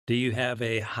Do you have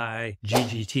a high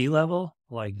GGT level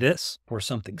like this or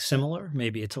something similar?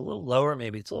 Maybe it's a little lower,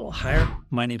 maybe it's a little higher.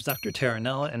 My name is Dr.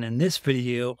 Terranella, and in this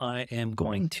video, I am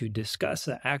going to discuss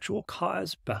the actual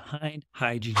cause behind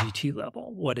high GGT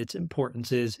level, what its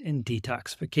importance is in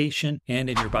detoxification and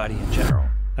in your body in general.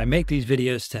 I make these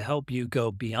videos to help you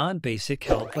go beyond basic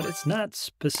health, but it's not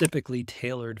specifically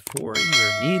tailored for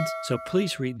your needs. So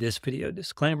please read this video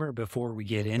disclaimer before we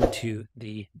get into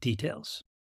the details.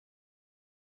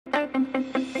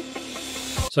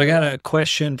 So I got a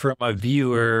question from a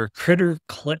viewer, Critter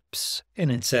Clips,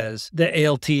 and it says, the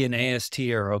ALT and AST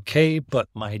are okay, but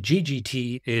my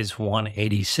GGT is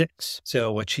 186.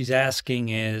 So what she's asking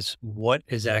is, what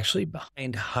is actually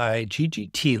behind high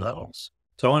GGT levels?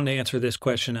 So I wanted to answer this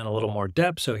question in a little more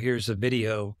depth. So here's a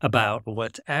video about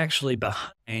what's actually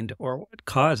behind or what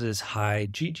causes high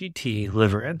GGT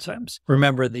liver enzymes.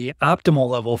 Remember, the optimal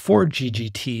level for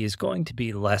GGT is going to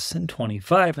be less than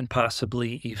 25 and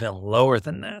possibly even lower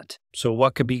than that. So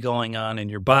what could be going on in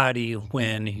your body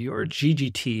when your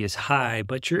GGT is high,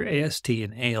 but your AST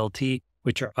and ALT,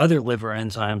 which are other liver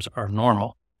enzymes, are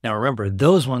normal? Now, remember,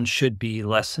 those ones should be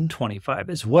less than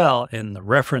 25 as well, and the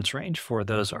reference range for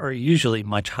those are usually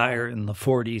much higher in the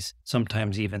 40s,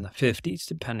 sometimes even the 50s,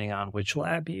 depending on which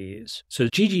lab you use. So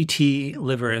GGT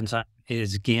liver enzyme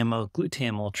is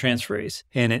gamma-glutamyl transferase,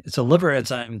 and it's a liver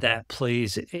enzyme that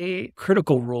plays a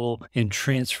critical role in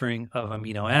transferring of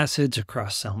amino acids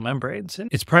across cell membranes. And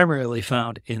it's primarily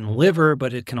found in liver,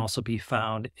 but it can also be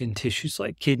found in tissues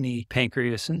like kidney,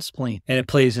 pancreas, and spleen. And it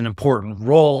plays an important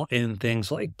role in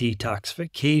things like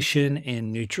detoxification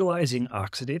and neutralizing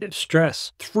oxidative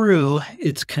stress through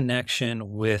its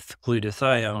connection with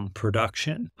glutathione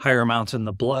production. Higher amounts in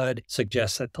the blood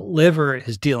suggest that the liver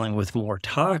is dealing with more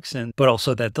toxins, but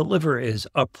also that the liver is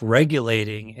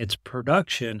upregulating its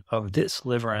production of this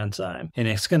liver enzyme. And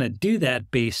it's going to do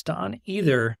that based on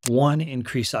either 1,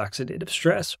 increased oxidative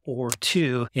stress, or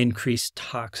 2, increased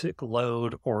toxic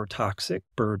load or toxic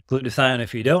burden. Glutathione,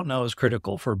 if you don't know, is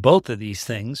critical for both of these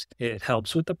things. It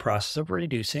helps with the process of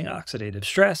reducing oxidative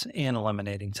stress and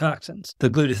eliminating toxins. The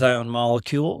glutathione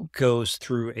molecule goes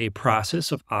through a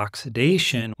process of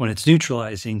oxidation when it's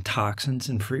neutralizing toxins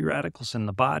and free radicals in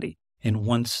the body. And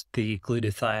once the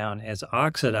glutathione is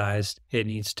oxidized, it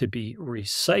needs to be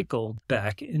recycled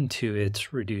back into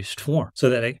its reduced form so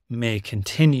that it may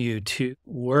continue to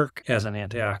work as an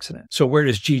antioxidant. So where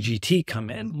does GGT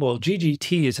come in? Well,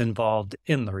 GGT is involved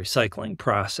in the recycling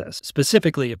process.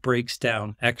 Specifically, it breaks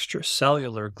down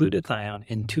extracellular glutathione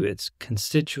into its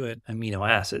constituent amino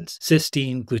acids,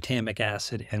 cysteine, glutamic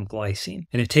acid, and glycine.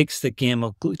 And it takes the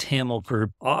gamma-glutamyl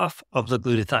group off of the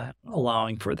glutathione,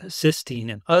 allowing for the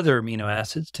cysteine and other amino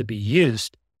acids to be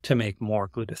used to make more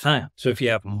glutathione. So if you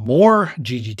have more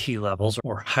GGT levels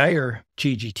or higher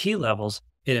GGT levels,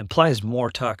 it implies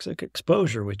more toxic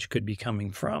exposure, which could be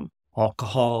coming from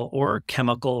alcohol or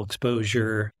chemical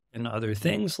exposure and other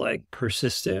things like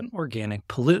persistent organic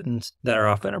pollutants that are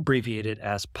often abbreviated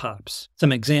as POPs.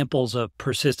 Some examples of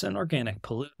persistent organic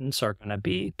pollutants are going to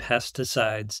be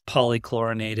pesticides,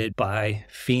 polychlorinated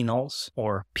biphenyls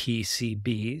or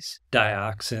PCBs,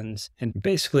 dioxins, and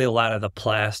basically a lot of the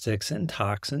plastics and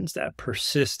toxins that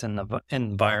persist in the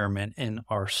environment and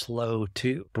are slow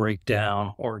to break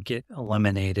down or get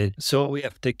eliminated. So what we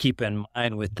have to keep in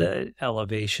mind with the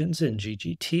elevations in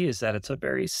GGT is that it's a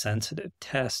very sensitive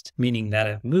test, meaning that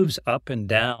it moves up and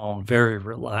down very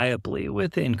reliably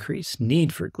with increased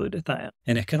need for glutathione.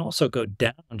 And it can also go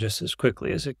down just as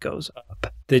quickly as it goes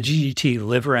up. The GGT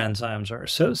liver enzymes are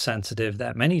so sensitive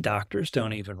that many doctors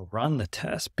don't even run the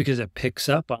test because it picks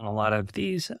up on a lot of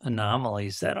these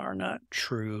anomalies that are not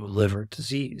true liver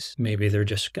disease. Maybe they're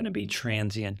just going to be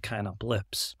transient kind of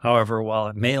blips. However, while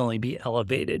it may only be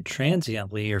elevated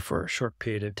transiently or for a short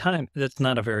period of time, that's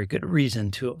not a very good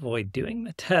reason to avoid doing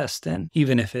the test. And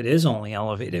even if it is only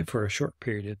elevated for a short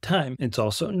period of time, it's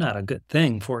also not a good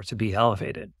thing for it to be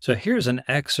elevated. So here's an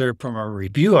excerpt from a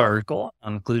review article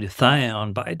on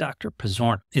glutathione by Dr.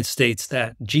 Pizzorno. It states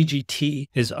that GGT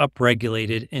is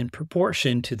upregulated in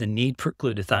proportion to the need for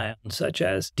glutathione, such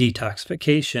as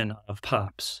detoxification of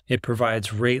POPs. It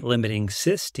provides rate-limiting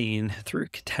cysteine through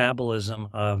catabolism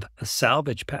of a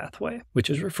salvage pathway, which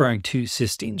is referring to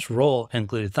cysteine's role in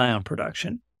glutathione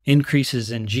production.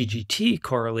 Increases in GGT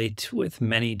correlate with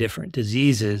many different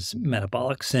diseases,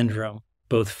 metabolic syndrome,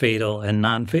 both fatal and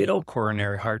non-fatal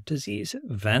coronary heart disease,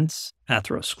 events,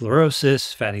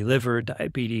 atherosclerosis, fatty liver,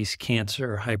 diabetes,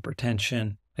 cancer,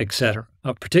 hypertension, etc.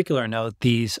 Of particular note,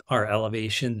 these are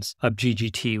elevations of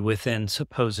GGT within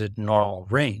supposed normal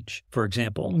range. For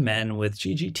example, men with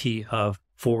GGT of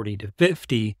 40 to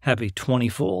 50 have a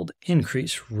 20-fold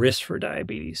increased risk for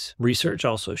diabetes. Research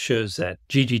also shows that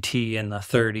GGT in the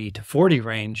 30 to 40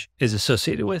 range is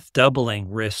associated with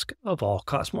doubling risk of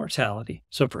all-cause mortality.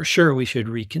 So for sure, we should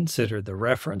reconsider the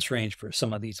reference range for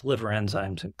some of these liver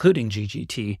enzymes, including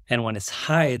GGT. And when it's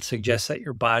high, it suggests that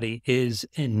your body is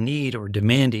in need or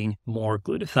demanding more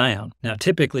glutathione. Now,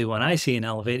 typically when I see an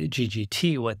elevated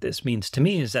GGT, what this means to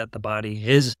me is that the body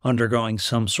is undergoing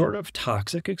some sort of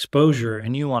toxic exposure,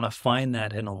 and you want to find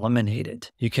that and eliminate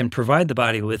it. You can provide the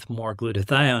body with more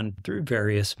glutathione through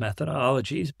various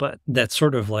methodologies, but that's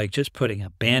sort of like just putting a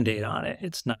Band-Aid on it.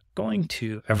 It's not going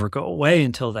to ever go away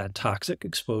until that toxic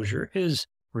exposure is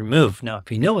removed. Now,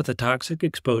 if you know what the toxic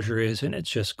exposure is and it's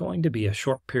just going to be a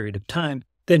short period of time,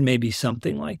 then maybe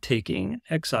something like taking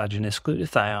exogenous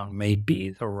glutathione may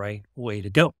be the right way to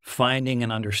go. Finding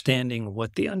and understanding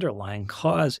what the underlying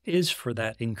cause is for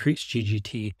that increased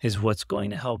GGT is what's going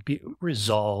to help you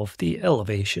resolve the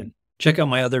elevation. Check out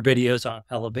my other videos on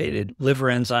elevated liver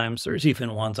enzymes. There's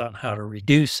even ones on how to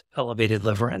reduce elevated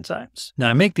liver enzymes.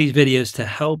 Now, I make these videos to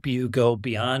help you go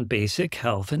beyond basic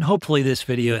health, and hopefully this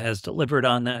video has delivered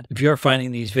on that. If you're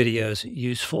finding these videos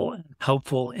useful and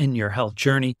helpful in your health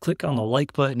journey, click on the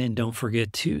like button and don't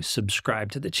forget to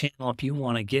subscribe to the channel if you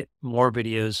want to get more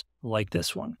videos like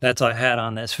this one. That's all I had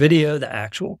on this video, the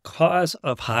actual cause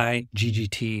of high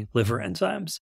GGT liver enzymes.